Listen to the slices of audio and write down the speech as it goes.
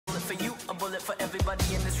bullet for everybody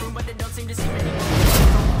in this room, but they don't seem to see me.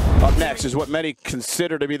 Up next is what many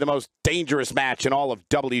consider to be the most dangerous match in all of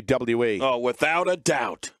WWE. Oh, without a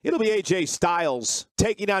doubt. It'll be AJ Styles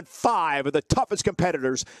taking on 5 of the toughest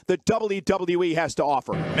competitors the WWE has to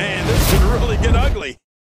offer. Man, this could really get ugly.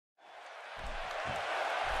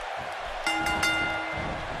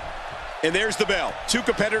 And there's the bell. 2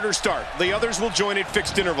 competitors start. The others will join at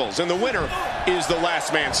fixed intervals. And the winner is the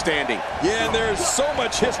last man standing. Yeah, and there's so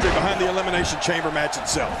much history behind the Elimination Chamber match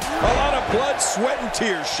itself. A lot of blood, sweat, and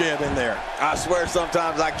tears shed in there. I swear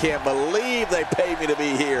sometimes I can't believe they paid me to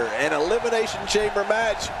be here. An Elimination Chamber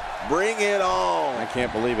match, bring it on. I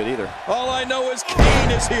can't believe it either. All I know is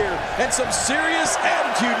Kane is here, and some serious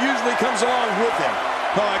attitude usually comes along with him.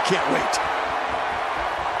 Oh, I can't wait.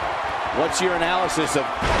 What's your analysis of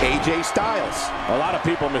AJ Styles? A lot of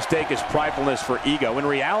people mistake his pridefulness for ego. In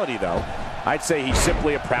reality, though, I'd say he's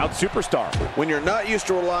simply a proud superstar. When you're not used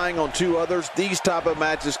to relying on 2 others, these type of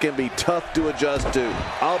matches can be tough to adjust to.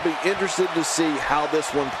 I'll be interested to see how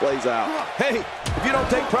this one plays out. Hey, if you don't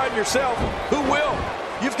take pride in yourself, who will?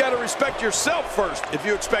 You've got to respect yourself first if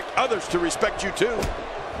you expect others to respect you too.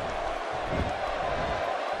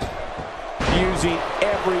 Using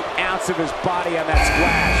every ounce of his body on that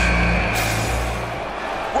splash.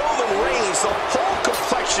 Roman Reigns, the whole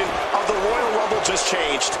complexion of the Royal Rumble just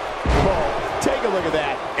changed. Whoa, take a look at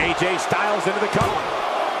that. AJ Styles into the cover.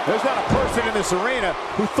 There's not a person in this arena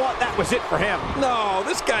who thought that was it for him. No,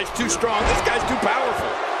 this guy's too strong. This guy's too powerful.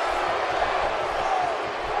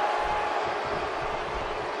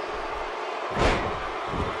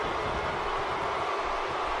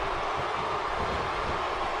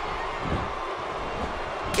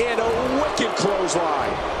 And a wicked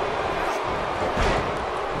clothesline.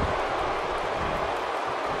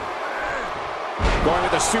 Going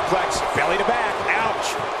with a suplex, belly to back.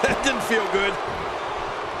 Ouch. That didn't feel good.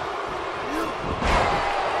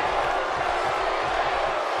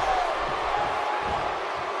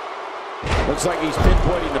 Looks like he's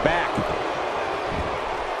pinpointing the back.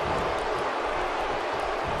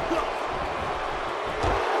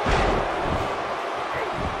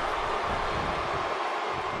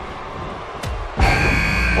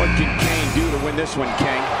 What can Kane do to win this one,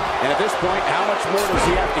 King? And at this point, how much more does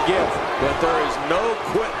he have to give? But there is no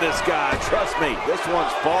quitting this guy. Trust me, this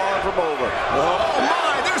one's far from over. Oh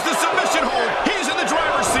my, there's the submission hold. He's in the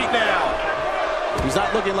driver's seat now. He's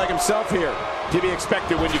not looking like himself here. To be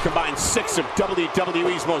expected when you combine 6 of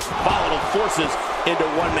WWE's most volatile forces into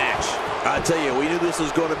one match. I tell you, we knew this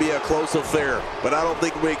was going to be a close affair, but I don't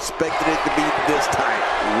think we expected it to be this tight.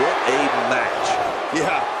 What a match.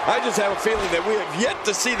 Yeah, I just have a feeling that we have yet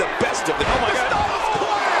to see the best of it. Oh my God.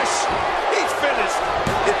 Clash! He's finished.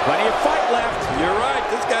 Plenty of fight left. You're right.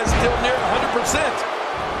 This guy's still near 100%.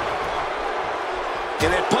 And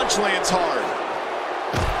that punch lands hard.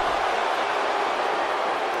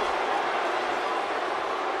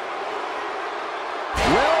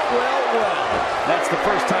 Well. That's the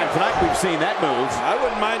first time tonight we've seen that move. I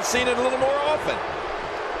wouldn't mind seeing it a little more often.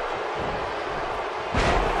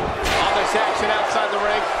 All this action outside the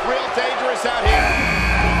ring. Real dangerous out here.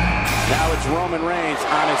 Now it's Roman Reigns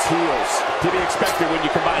on his heels. To be expected when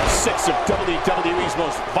you combine 6 of WWE's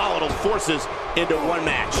most volatile forces into one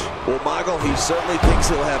match. Well, Michael, he certainly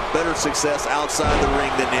thinks he'll have better success outside the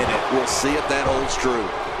ring than in it. We'll see if that holds true.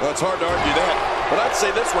 Well, it's hard to argue that, but I'd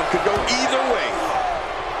say this one could go either way.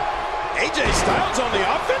 AJ Styles on the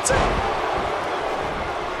offensive?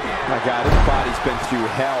 My God, his body's been through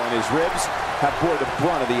hell, and his ribs have bore the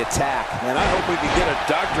brunt of the attack. And I hope we can get a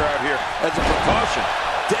doctor out here as a precaution.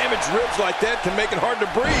 Damaged ribs like that can make it hard to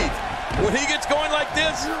breathe. When he gets going like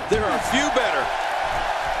this, there are a few better.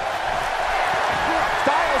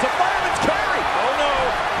 Styles, a fireman's carry. Oh, no.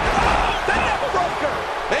 Oh, the neck broker.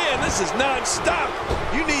 Man, this is non-stop.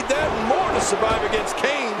 You need that and more to survive against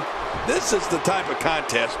Kane. This is the type of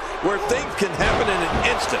contest where things can happen in an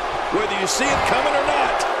instant, whether you see it coming or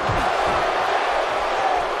not.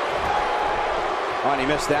 Oh, and he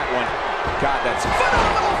missed that one. God, that's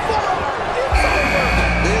Phenomenal forearm. It's over.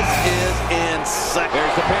 This is insane.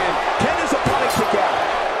 There's the pin. Ken is a body kick out.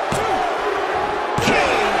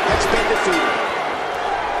 Kane has been defeated.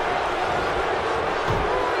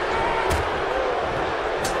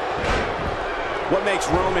 What makes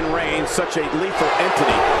Roman Reigns such a lethal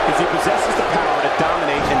entity is he possesses the power to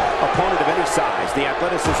dominate an opponent of any size, the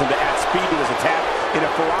athleticism to add speed to his attack, and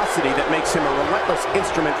a ferocity that makes him a relentless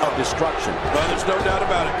instrument of destruction. Well, there's no doubt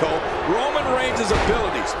about it, Cole. Roman Reigns'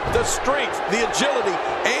 abilities, the strength, the agility,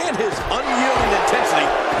 and his unyielding intensity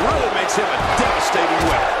really makes him a devastating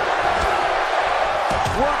weapon.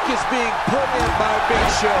 Work is being put in by Big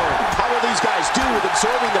Show. How will the these guys do with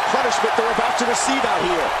absorbing the punishment they're about to receive out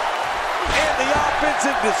here. And the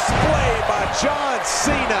offensive display by John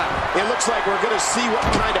Cena. It looks like we're going to see what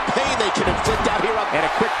kind of pain they can inflict out here. And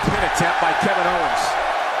a quick pin attempt by Kevin Owens.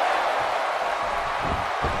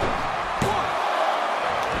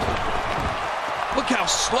 Look how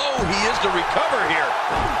slow he is to recover here.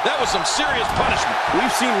 That was some serious punishment.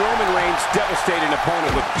 We've seen Roman Reigns devastate an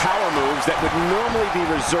opponent with power moves that would normally be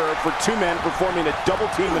reserved for two men performing a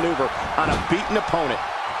double-team maneuver on a beaten opponent.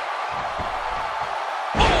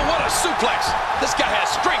 Oh, what a suplex. This guy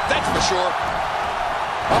has strength, that's for sure.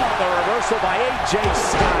 Oh, the reversal by AJ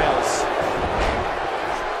Styles.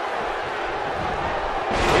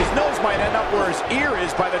 His nose might end up where his ear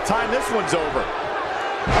is by the time this one's over.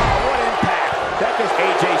 Oh, what impact. That goes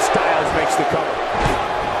AJ Styles makes the cover.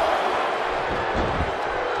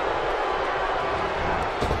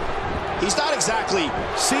 He's not exactly.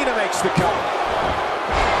 Cena makes the cover.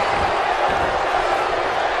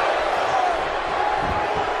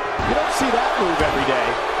 You don't see that move every day.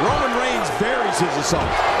 Roman Reigns varies his assault,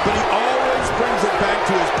 but he always brings it back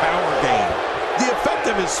to his power game. The effect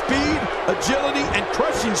of his speed, agility, and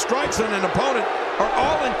crushing strikes on an opponent are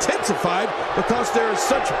all intensified because there is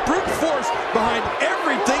such brute force behind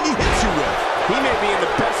everything he hits you with. He may be in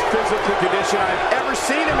the best physical condition I've ever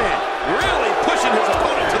seen him in. Really pushing his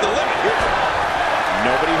opponent to the limit here.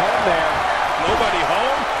 Nobody home there. Nobody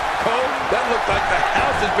home? Cole, that looked like the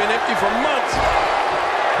house has been empty for months.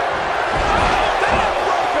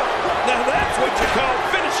 Now that's what you call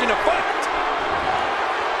finishing a fight.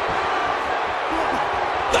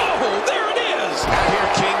 Oh, there it is. Out here,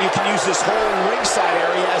 King, you can use this whole ringside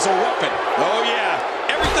area as a weapon. Oh, yeah.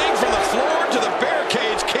 Everything from the floor to the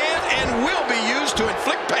barricades can and will be used to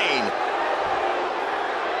inflict pain.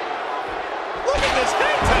 Look at this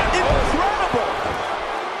hang time. Incredible.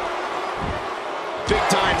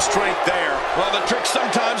 Big-time strength there. Well, the trick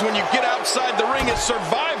sometimes when you get outside the ring is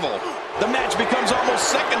survival. The match becomes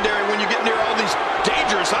almost secondary when you get near all these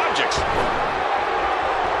dangerous objects.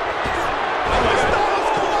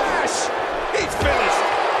 He's finished.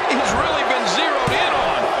 He's really been zeroed in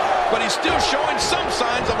on, but he's still showing some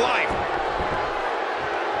signs of life.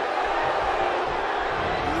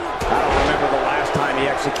 I don't remember the last time he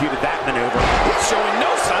executed that maneuver. He's showing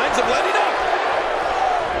no signs of letting up.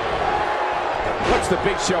 What's the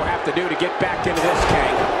Big Show have to do to get back into this,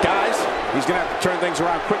 King? Guys, he's going to have to turn things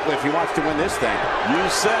around quickly if he wants to win this thing. You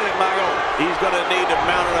said it, Michael. He's going to need to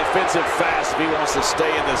mount an offensive fast if he wants to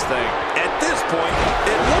stay in this thing. At this point,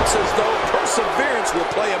 it looks as though perseverance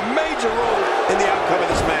will play a major role in the outcome of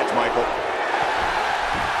this match, Michael.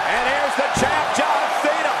 And here's the champ, John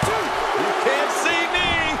Cena. You can't see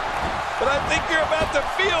me, but I think you're about to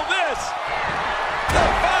feel this. The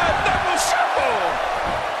five-knuckle shuffle.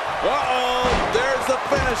 Uh-oh, there's the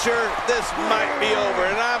finisher. This might be over,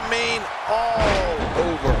 and I mean all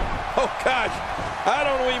over. Oh, gosh, I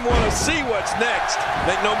don't even want to see what's next.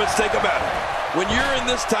 Make no mistake about it. When you're in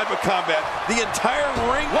this type of combat, the entire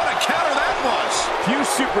ring... What a counter that was. Few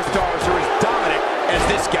superstars are as dominant as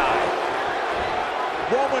this guy.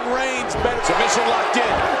 Roman Reigns better. Submission locked in,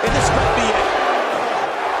 and this might be it.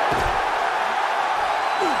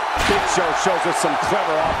 Big Show shows us some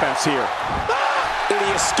clever offense here. And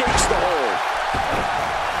he escapes the hold.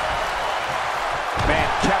 Man,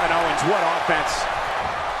 Kevin Owens, what offense.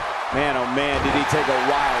 Man, oh man, did he take a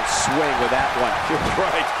wild swing with that one. You're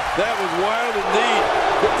right. That was wild indeed.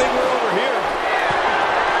 Good thing we're over here.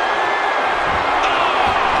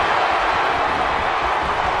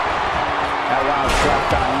 That wild shot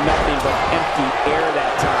found nothing but empty air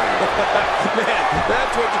that time. Man,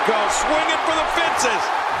 that's what you call swinging for the fences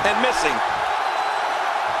and missing.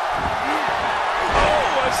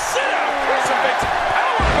 Oh, a sit-out crucifix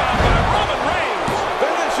powerbomb by Roman Reigns.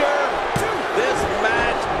 Finisher. This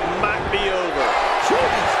match might be over.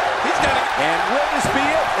 Jeez, he's got it. And will this be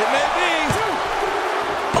it? It may be.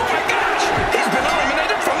 Oh my gosh, he's been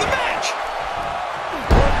eliminated from the match.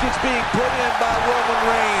 Work is being put in by Roman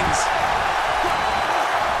Reigns.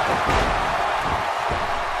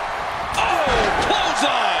 Oh,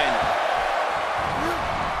 clothesline.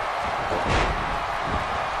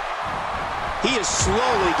 He is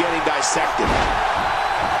slowly getting dissected.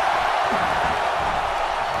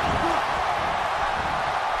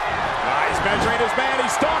 He's measuring his man.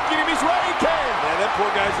 He's stalking him. He's ready, King. Man, that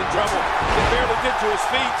poor guy's in trouble. He can barely get to his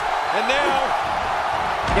feet. And now...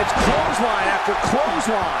 It's clothesline after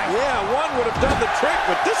clothesline. Yeah, one would have done the trick,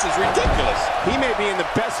 but this is ridiculous. He may be in the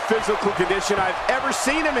best physical condition I've ever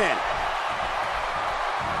seen him in.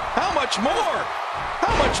 How much more?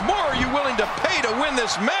 How much more are you willing to pay to win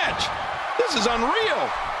this match? This is unreal.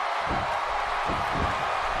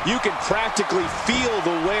 You can practically feel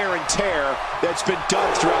the wear and tear that's been done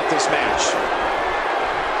throughout this match.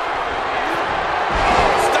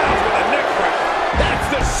 Styles with a neck breaker. That's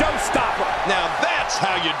the showstopper. Now that's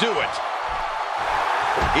how you do it.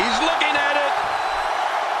 He's looking at it.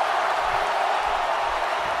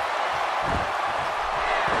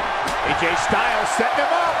 AJ Styles setting him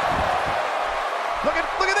up. Look at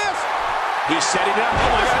this. He's setting it up. Oh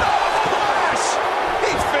my God. Oh, gosh.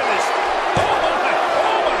 He's finished. Oh my God.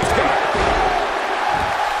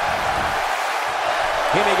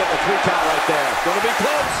 He may get the 3 count right there. Gonna be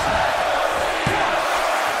close.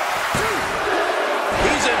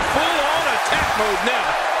 He's in full-on attack mode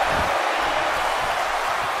now.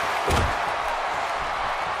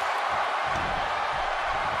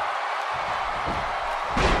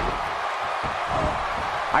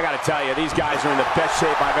 I got to tell you, these guys are in the best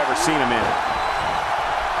shape I've ever seen them in.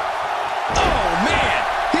 Oh, man.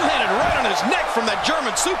 He landed right on his neck from that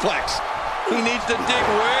German suplex. He needs to dig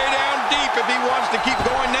way down deep if he wants to keep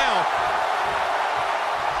going now.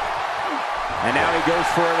 And now he goes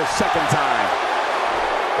for it a second time.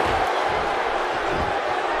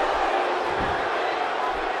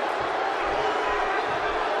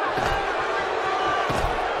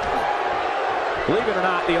 Believe it or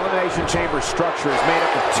not, the Elimination Chamber structure is made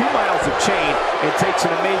up of 2 miles of chain. It takes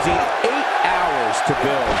an amazing 8 hours to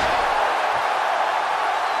build.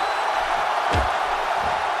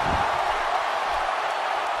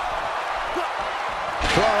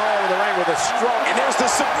 Thrown all over the ring with a strong... And there's the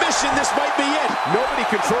submission. This might be it. Nobody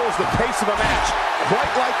controls the pace of a match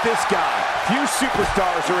quite like this guy. Few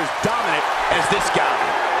superstars are as dominant as this guy.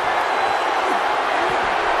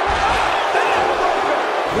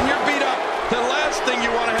 When you're beat up, the last thing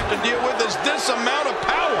you want to have to deal with is this amount of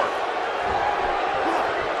power.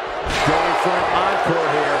 Going for an encore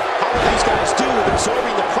here. How will these guys do with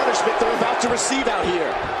absorbing the punishment they're about to receive out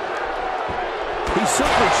here? He's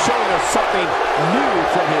certainly showing us something new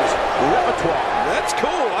from his repertoire. That's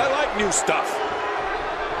cool. I like new stuff.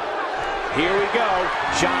 Here we go.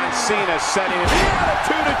 John Cena setting the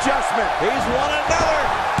attitude adjustment. He's won another.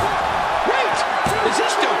 Wait, is he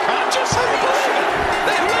still conscious? I don't believe it.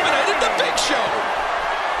 They eliminated the Big Show.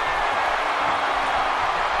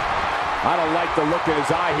 I don't like the look in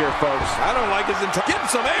his eye here, folks. I don't like his entire... Get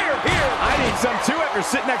some air here. I need some too after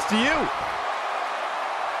sitting next to you.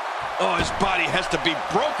 Oh, his body has to be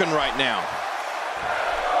broken right now.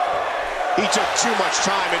 He took too much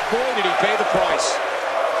time, and boy, did he pay the price.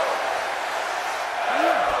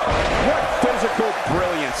 What physical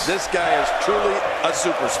brilliance. This guy is truly a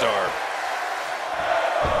superstar.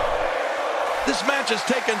 This match has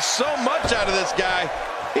taken so much out of this guy.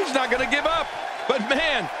 He's not going to give up. But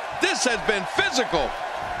man, this has been physical.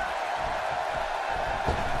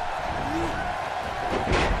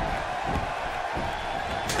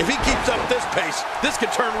 If he keeps up this pace, this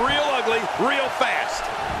could turn real ugly real fast.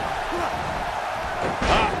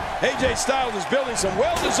 AJ Styles is building some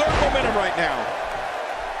well-deserved momentum right now.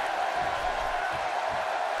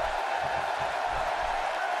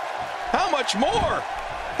 How much more?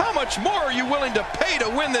 How much more are you willing to pay to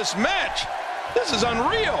win this match? This is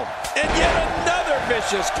unreal. And yet another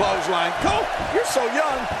vicious clothesline. Cole, you're so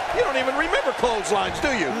young, you don't even remember clotheslines, do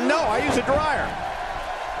you? No, I use a dryer.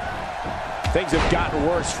 Things have gotten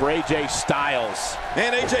worse for AJ Styles.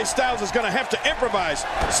 And AJ Styles is going to have to improvise.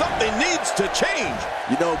 Something needs to change.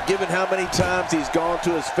 You know, given how many times he's gone to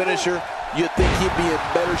his finisher, you'd think he'd be in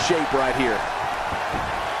better shape right here.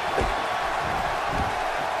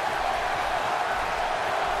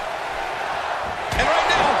 And right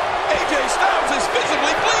now, AJ Styles is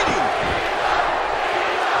visibly bleeding.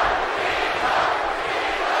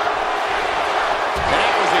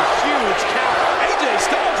 That was a huge counter. AJ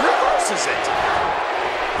Styles reverses it.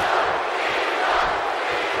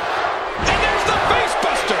 And there's the face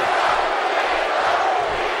buster.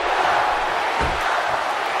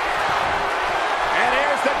 And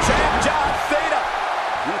here's the champ, John Cena.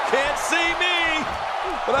 You can't see me,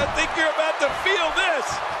 but I think you're about to feel this.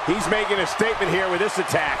 He's making a statement here with this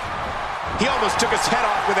attack. He almost took his head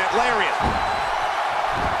off with that lariat.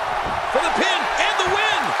 For the pin and the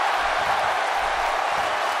win.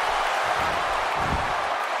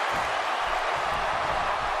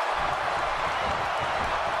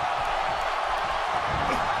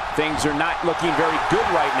 Things are not looking very good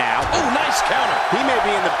right now. Oh, nice counter. He may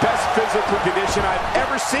be in the best physical condition I've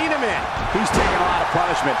ever seen him in. He's taking a lot of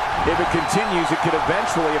punishment. If it continues, it could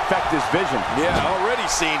eventually affect his vision. Yeah, already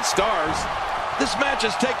seen stars. This match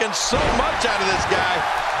has taken so much out of this guy.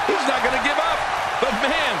 He's not going to give up. But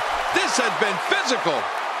man, this has been physical.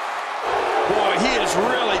 Boy, he is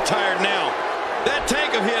really tired now. That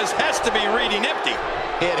tank of his has to be reading empty.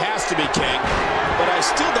 It has to be, King. But I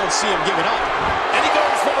still don't see him giving up. And he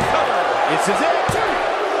goes for the cover. This is it.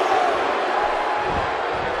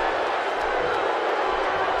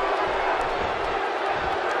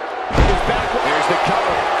 Here's the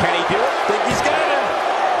cover. Can he do it? Think he's got him.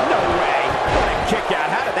 No way. What a kick out.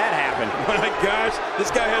 How did that happen? My gosh,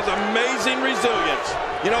 this guy has amazing resilience.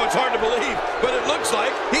 You know, it's hard to believe, but it looks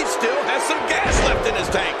like he still has some gas left in his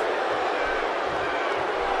tank.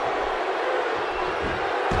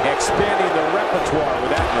 Expanding the repertoire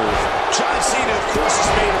with that move. John Cena, of course, is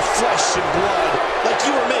made of flesh and blood, like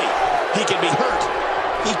you or me. He can be hurt.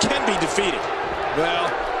 He can be defeated. Well,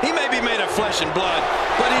 he may be made of flesh and blood,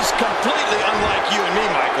 but he's completely unlike you and me,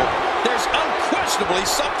 Michael. There's unquestionably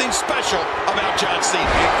something special about John Cena.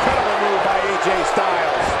 Incredible move by AJ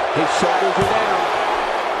Styles. His shoulders are down.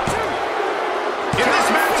 And this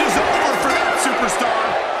match is over for that superstar.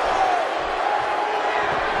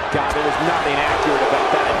 God, there was nothing accurate about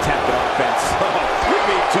that attempt at offense. Oh, you're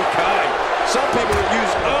being too kind. Some people would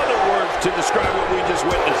use other words to describe what we just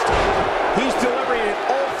witnessed. He's delivering an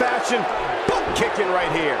old-fashioned butt kicking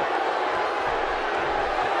right here.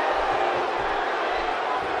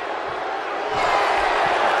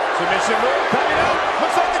 Submission move coming out.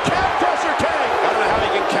 Looks like the calf crusher, King. I don't know how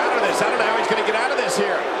he can counter this. I don't know how he's going to get out of this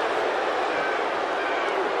here.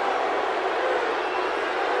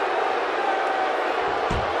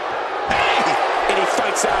 And he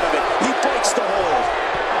fights out of it. He breaks the hold.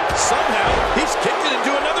 Somehow, he's kicked it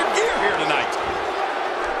into another gear here tonight.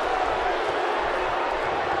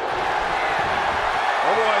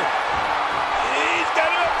 Oh, boy. He's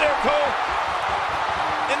got him up there, Cole.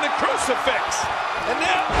 In the crucifix. And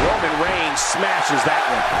now Roman Reigns smashes that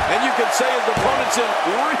one. And you can say his opponent's in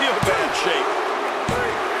real bad shape.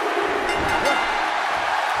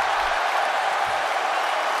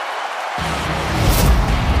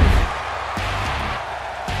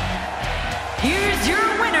 Here's your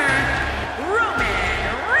winner,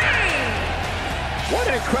 Roman Reigns. What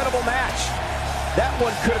an incredible match. That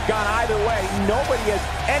one could have gone either way. Nobody has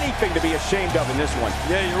anything to be ashamed of in this one.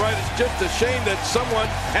 Yeah, you're right. It's just a shame that someone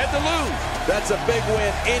had to lose. That's a big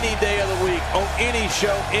win any day of the week, on any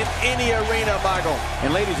show, in any arena, Michael.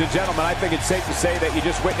 And ladies and gentlemen, I think it's safe to say that you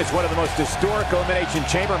just witnessed one of the most historic Elimination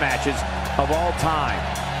Chamber matches of all time.